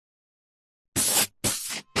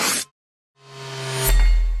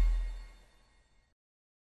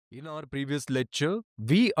In our previous lecture,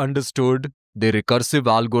 we understood the recursive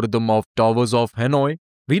algorithm of towers of Hanoi.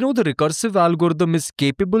 We know the recursive algorithm is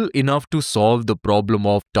capable enough to solve the problem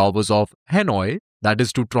of towers of Hanoi, that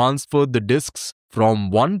is to transfer the disks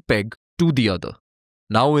from one peg to the other.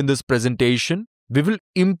 Now in this presentation, we will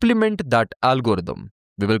implement that algorithm.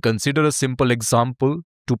 We will consider a simple example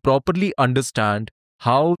to properly understand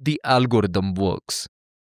how the algorithm works.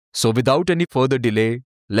 So without any further delay,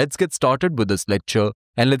 let's get started with this lecture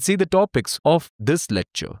and let's see the topics of this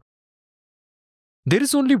lecture. There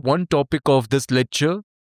is only one topic of this lecture,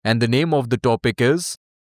 and the name of the topic is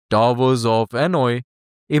Towers of Hanoi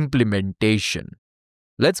Implementation.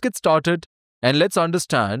 Let's get started and let's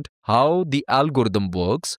understand how the algorithm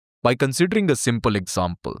works by considering a simple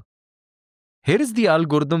example. Here is the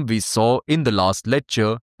algorithm we saw in the last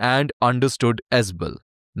lecture and understood as well.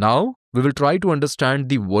 Now, we will try to understand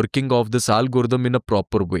the working of this algorithm in a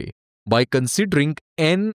proper way by considering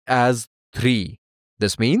n as 3.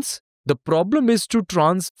 This means the problem is to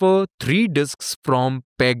transfer 3 disks from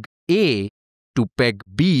peg A to peg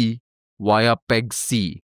B via peg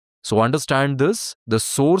C. So understand this, the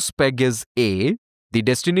source peg is A, the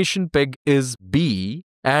destination peg is B,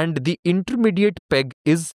 and the intermediate peg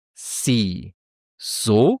is C.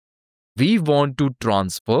 So, we want to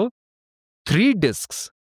transfer 3 disks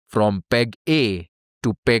from peg A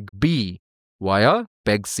to peg B via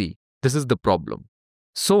peg C. This is the problem.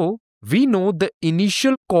 So, we know the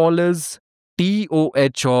initial call is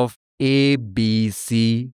TOH of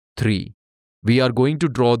ABC3. We are going to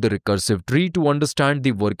draw the recursive tree to understand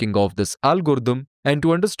the working of this algorithm and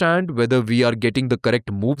to understand whether we are getting the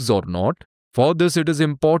correct moves or not. For this, it is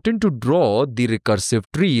important to draw the recursive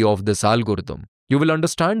tree of this algorithm. You will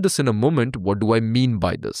understand this in a moment. What do I mean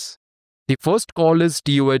by this? The first call is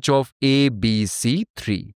TOH of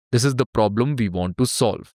ABC3. This is the problem we want to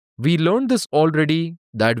solve. We learned this already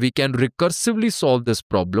that we can recursively solve this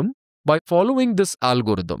problem by following this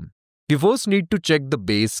algorithm. We first need to check the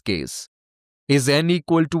base case. Is n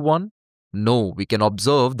equal to 1? No, we can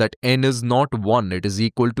observe that n is not 1, it is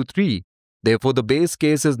equal to 3. Therefore, the base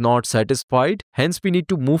case is not satisfied, hence we need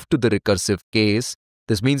to move to the recursive case.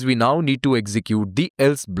 This means we now need to execute the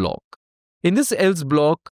else block. In this else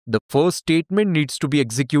block, the first statement needs to be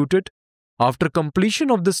executed. After completion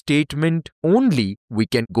of the statement only, we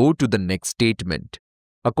can go to the next statement.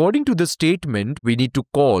 According to the statement, we need to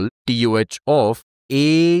call TOH of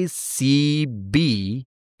ACB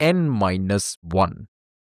n-1.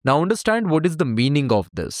 Now understand what is the meaning of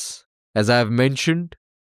this. As I have mentioned,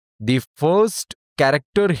 the first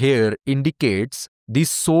character here indicates the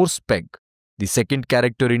source peg. The second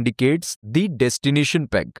character indicates the destination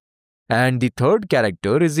peg. And the third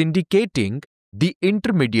character is indicating the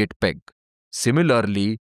intermediate peg.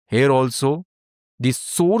 Similarly, here also, the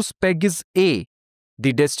source peg is A,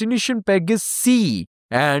 the destination peg is C,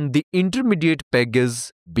 and the intermediate peg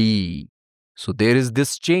is B. So there is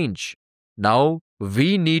this change. Now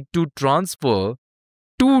we need to transfer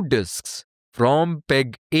 2 disks from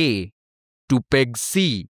peg A to peg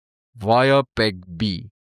C via peg B.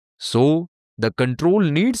 So the control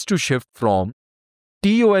needs to shift from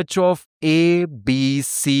TOH of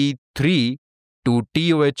ABC3 to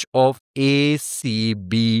TOH of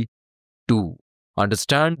ACB2.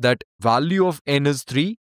 Understand that value of n is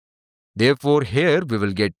 3. Therefore, here we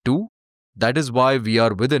will get 2. That is why we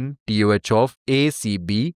are within TOH of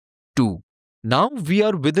ACB2. Now we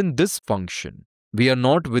are within this function. We are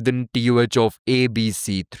not within TOH of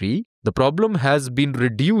ABC3. The problem has been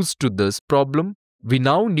reduced to this problem. We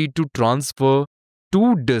now need to transfer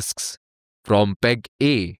 2 disks from peg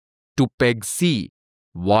A to peg C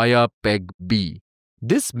via peg B.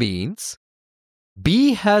 This means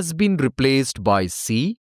B has been replaced by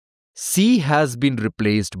C, C has been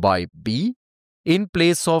replaced by B. In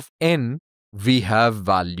place of n, we have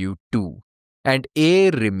value 2 and A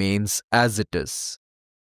remains as it is.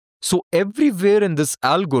 So everywhere in this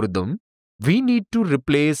algorithm, we need to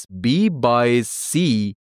replace B by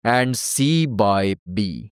C and C by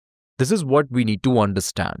B. This is what we need to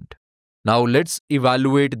understand. Now let's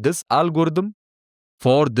evaluate this algorithm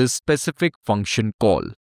for this specific function call.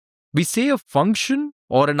 We say a function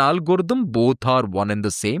or an algorithm both are one and the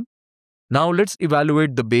same. Now let's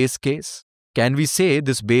evaluate the base case. Can we say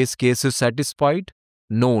this base case is satisfied?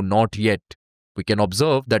 No, not yet. We can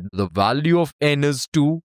observe that the value of n is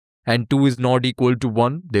 2 and 2 is not equal to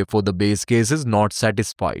 1. Therefore, the base case is not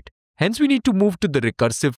satisfied. Hence, we need to move to the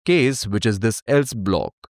recursive case, which is this else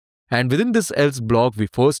block. And within this else block, we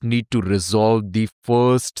first need to resolve the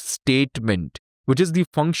first statement, which is the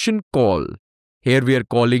function call. Here we are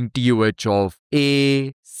calling TOH of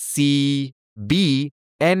A, C, B,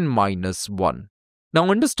 n-1. Now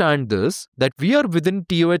understand this, that we are within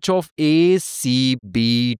TOH of A, C,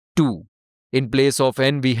 B, 2. In place of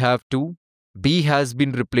N we have 2. B has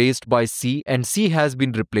been replaced by C and C has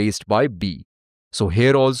been replaced by B. So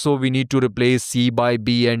here also we need to replace C by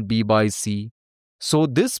B and B by C. So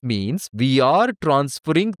this means we are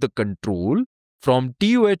transferring the control from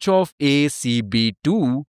TOH of A, C, B,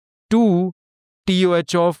 2 to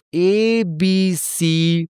TOH of A, B,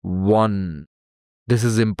 C, 1. This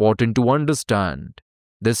is important to understand.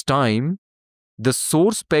 This time, the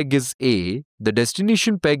source peg is A, the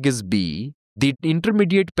destination peg is B, the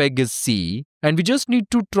intermediate peg is C, and we just need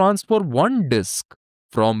to transfer one disk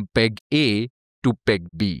from peg A to peg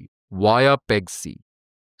B via peg C.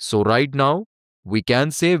 So right now, we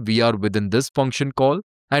can say we are within this function call,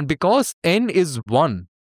 and because n is 1,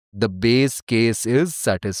 the base case is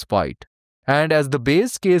satisfied. And as the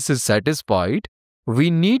base case is satisfied, we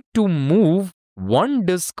need to move one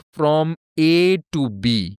disk from A to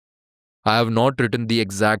B. I have not written the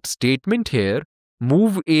exact statement here.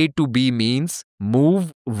 Move A to B means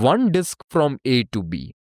move one disk from A to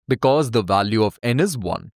B because the value of n is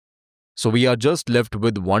 1. So we are just left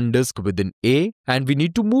with one disk within A and we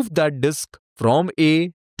need to move that disk from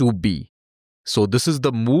A to B. So this is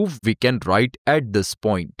the move we can write at this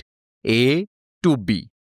point, A to B.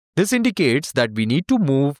 This indicates that we need to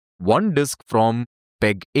move one disk from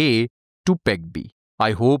peg A to peg B.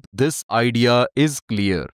 I hope this idea is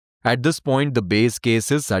clear. At this point, the base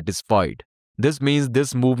case is satisfied. This means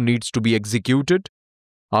this move needs to be executed.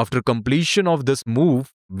 After completion of this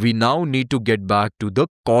move, we now need to get back to the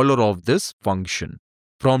caller of this function.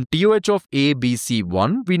 From TOH of A, B, C,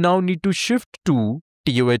 1, we now need to shift to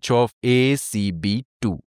TOH of A, C, B,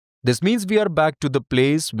 2. This means we are back to the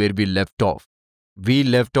place where we left off. We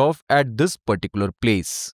left off at this particular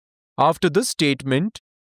place. After this statement,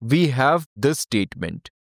 we have this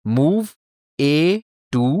statement, move A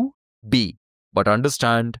to B. But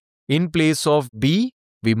understand, in place of B,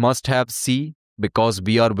 we must have C because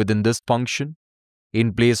we are within this function.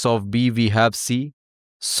 In place of B, we have C.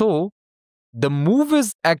 So, the move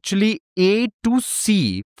is actually A to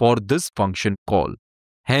C for this function call.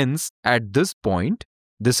 Hence, at this point,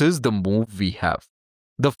 this is the move we have.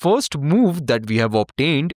 The first move that we have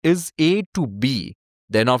obtained is A to B.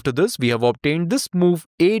 Then after this, we have obtained this move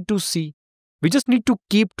A to C. We just need to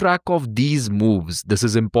keep track of these moves. This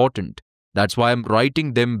is important. That's why I'm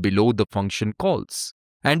writing them below the function calls.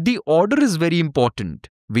 And the order is very important.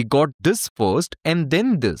 We got this first and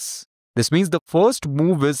then this. This means the first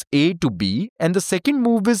move is A to B and the second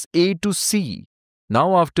move is A to C.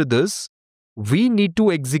 Now after this, we need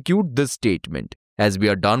to execute this statement. As we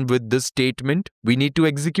are done with this statement, we need to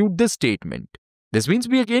execute this statement. This means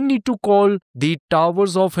we again need to call the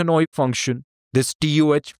Towers of Hanoi function, this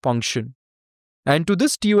TOH function. And to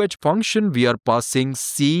this TOH function, we are passing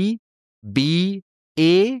C, B,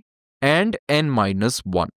 A, and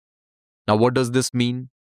n-1. Now what does this mean?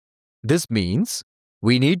 This means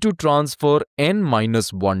we need to transfer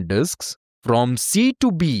n-1 disks from C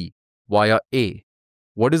to B via A.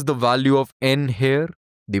 What is the value of n here?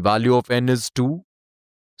 The value of n is 2.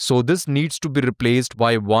 So this needs to be replaced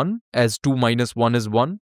by 1 as 2 minus 1 is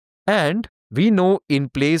 1. And we know in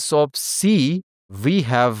place of C, we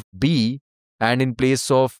have B, and in place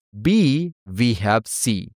of B, we have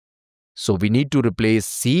C. So we need to replace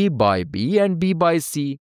C by B and B by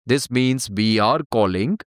C. This means we are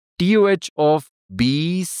calling TOH of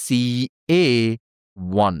BCA1.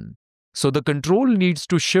 So the control needs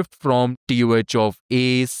to shift from TOH of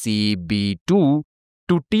ACB2 to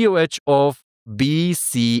TOH of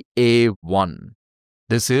BCA1.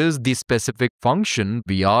 This is the specific function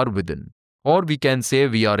we are within. Or we can say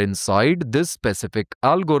we are inside this specific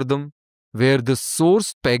algorithm where the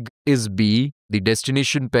source peg is B, the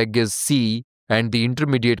destination peg is C, and the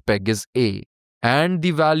intermediate peg is A. And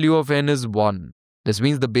the value of n is 1. This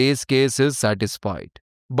means the base case is satisfied.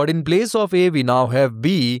 But in place of A, we now have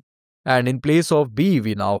B, and in place of B,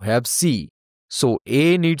 we now have C. So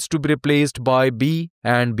A needs to be replaced by B,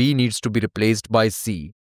 and B needs to be replaced by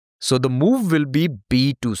C. So the move will be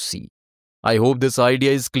B to C. I hope this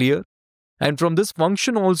idea is clear. And from this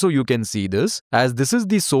function also you can see this, as this is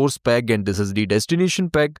the source peg and this is the destination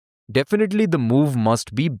peg, definitely the move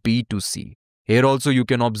must be B to C. Here also you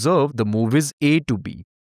can observe the move is A to B.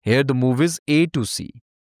 Here the move is A to C.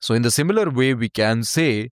 So in the similar way we can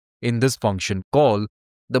say in this function call,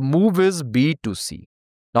 the move is B to C.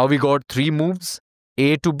 Now we got 3 moves,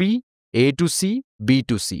 A to B, A to C, B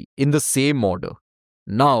to C in the same order.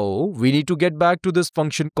 Now we need to get back to this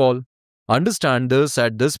function call. Understand this,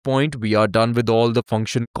 at this point we are done with all the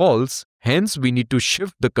function calls. Hence we need to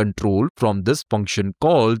shift the control from this function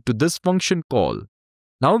call to this function call.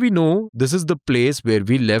 Now we know this is the place where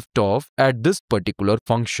we left off at this particular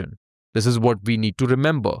function. This is what we need to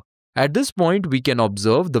remember. At this point, we can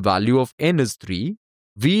observe the value of n is 3.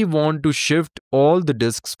 We want to shift all the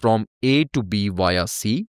disks from A to B via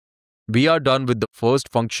C. We are done with the first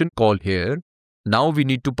function call here. Now we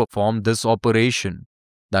need to perform this operation.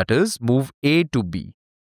 That is, move A to B.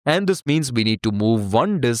 And this means we need to move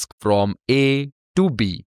one disk from A to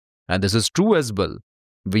B. And this is true as well.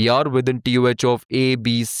 We are within TOH of A,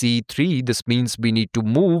 B, C, 3. This means we need to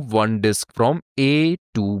move one disk from A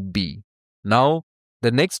to B. Now,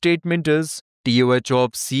 the next statement is TOH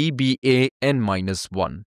of C, B, A, N minus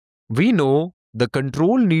 1. We know the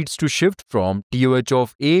control needs to shift from TOH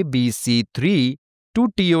of A, B, C, 3 to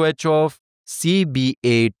TOH of C, B,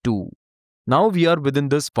 A, 2. Now we are within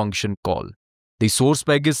this function call. The source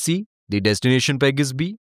peg is C, the destination peg is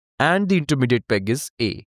B, and the intermediate peg is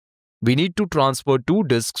A. We need to transfer two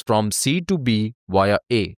disks from C to B via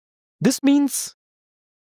A. This means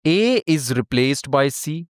A is replaced by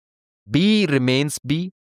C, B remains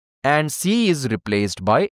B, and C is replaced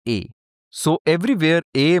by A. So everywhere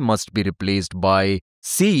A must be replaced by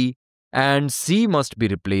C and C must be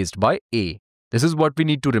replaced by A. This is what we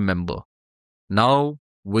need to remember. Now,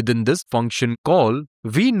 within this function call,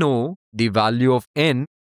 we know the value of n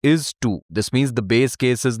is 2. This means the base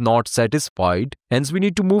case is not satisfied, hence we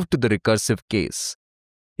need to move to the recursive case.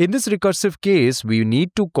 In this recursive case, we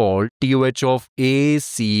need to call TOH of A,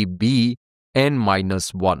 C, B, n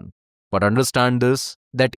minus 1. But understand this,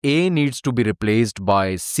 that A needs to be replaced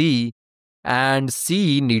by C and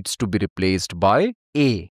C needs to be replaced by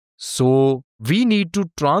A. So, we need to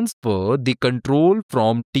transfer the control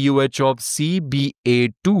from TOH of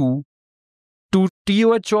CBA2 to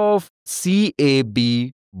TOH of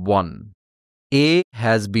CAB1. A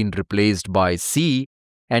has been replaced by C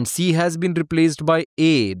and C has been replaced by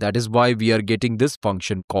A. That is why we are getting this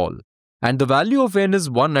function call. And the value of n is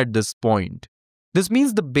 1 at this point. This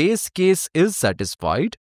means the base case is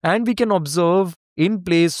satisfied and we can observe in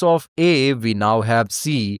place of A we now have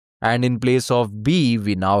C and in place of B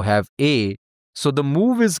we now have A. So the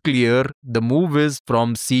move is clear. The move is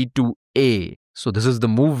from C to A. So this is the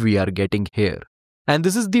move we are getting here. And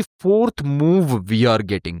this is the fourth move we are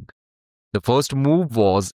getting. The first move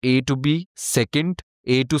was A to B, second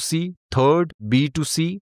A to C, third B to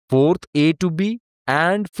C, fourth A to B,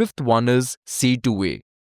 and fifth one is C to A.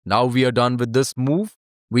 Now we are done with this move.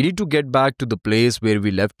 We need to get back to the place where we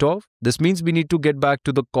left off. This means we need to get back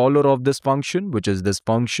to the caller of this function, which is this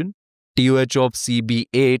function, TOH of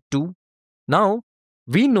CBA2. Now,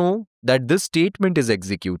 we know that this statement is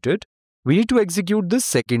executed. We need to execute this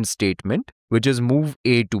second statement, which is move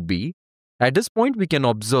A to B. At this point, we can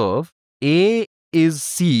observe A is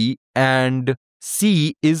C and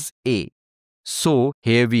C is A. So,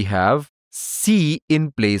 here we have C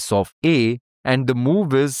in place of A and the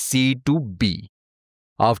move is C to B.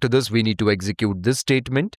 After this, we need to execute this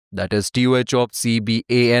statement, that is TOH of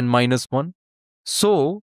CBAN minus 1.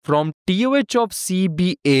 So, from TOH of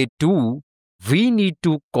CBA2, we need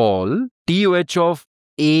to call TOH of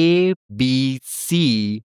ABC1.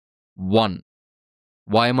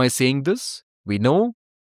 Why am I saying this? We know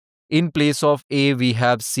in place of A we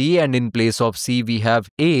have C and in place of C we have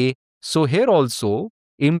A. So here also,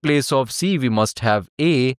 in place of C we must have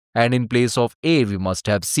A and in place of A we must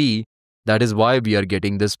have C. That is why we are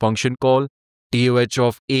getting this function call TOH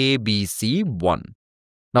of ABC1.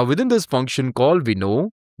 Now within this function call, we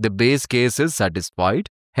know the base case is satisfied.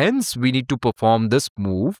 Hence, we need to perform this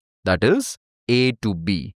move, that is A to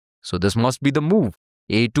B. So this must be the move,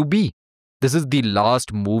 A to B. This is the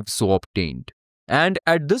last move so obtained. And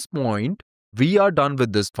at this point, we are done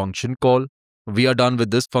with this function call. We are done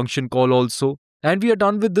with this function call also. And we are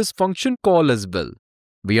done with this function call as well.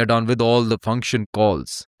 We are done with all the function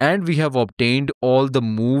calls. And we have obtained all the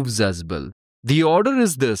moves as well. The order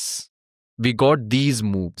is this. We got these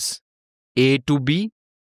moves. A to B,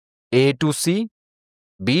 A to C,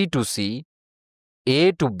 B to C,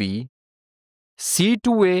 A to B, C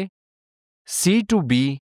to A, C to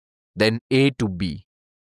B, then A to B.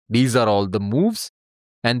 These are all the moves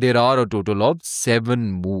and there are a total of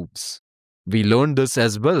 7 moves. We learned this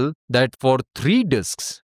as well, that for 3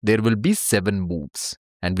 disks, there will be 7 moves.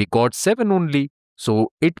 And we got 7 only,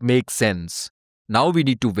 so it makes sense. Now we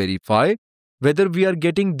need to verify whether we are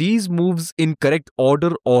getting these moves in correct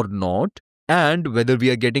order or not, and whether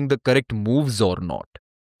we are getting the correct moves or not.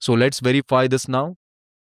 So let's verify this now.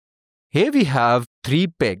 Here we have 3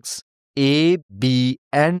 pegs, A, B,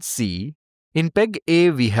 and C. In peg A,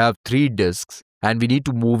 we have 3 disks, and we need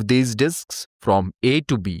to move these disks from A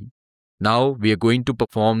to B. Now we are going to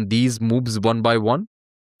perform these moves one by one.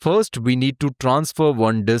 First, we need to transfer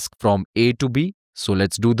one disk from A to B. So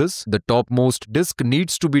let's do this. The topmost disk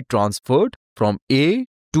needs to be transferred from A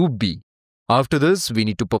to B. After this, we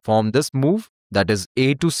need to perform this move, that is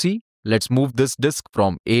A to C. Let's move this disk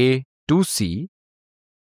from A to C.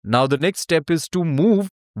 Now the next step is to move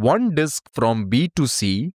one disk from B to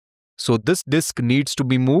C. So this disk needs to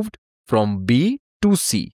be moved from B to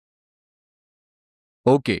C.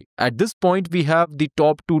 Okay, at this point we have the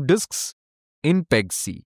top two disks in peg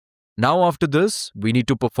C. Now after this, we need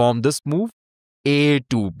to perform this move A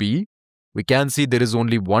to B. We can see there is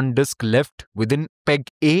only one disk left within peg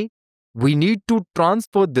A. We need to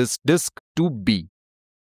transfer this disk to B.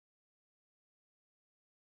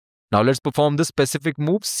 Now let's perform the specific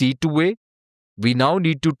move C to A. We now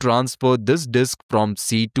need to transfer this disk from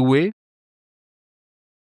C to A.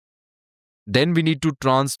 Then we need to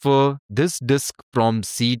transfer this disk from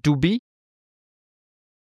C to B.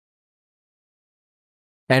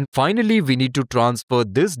 And finally, we need to transfer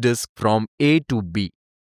this disk from A to B.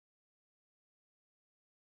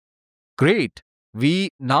 Great! We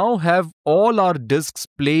now have all our disks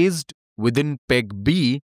placed within peg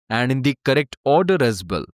B and in the correct order as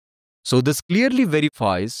well. So this clearly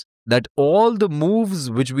verifies that all the moves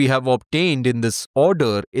which we have obtained in this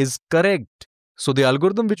order is correct. So the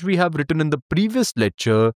algorithm which we have written in the previous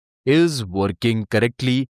lecture is working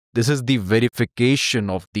correctly. This is the verification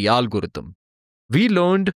of the algorithm. We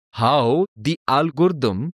learned how the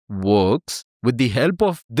algorithm works with the help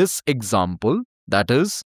of this example, that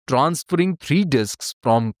is, transferring 3 disks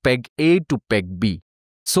from peg A to peg B.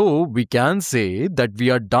 So we can say that we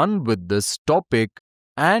are done with this topic,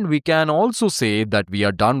 and we can also say that we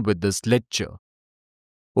are done with this lecture.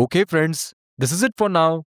 Okay friends, this is it for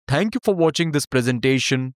now. Thank you for watching this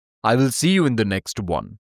presentation. I will see you in the next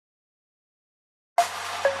one.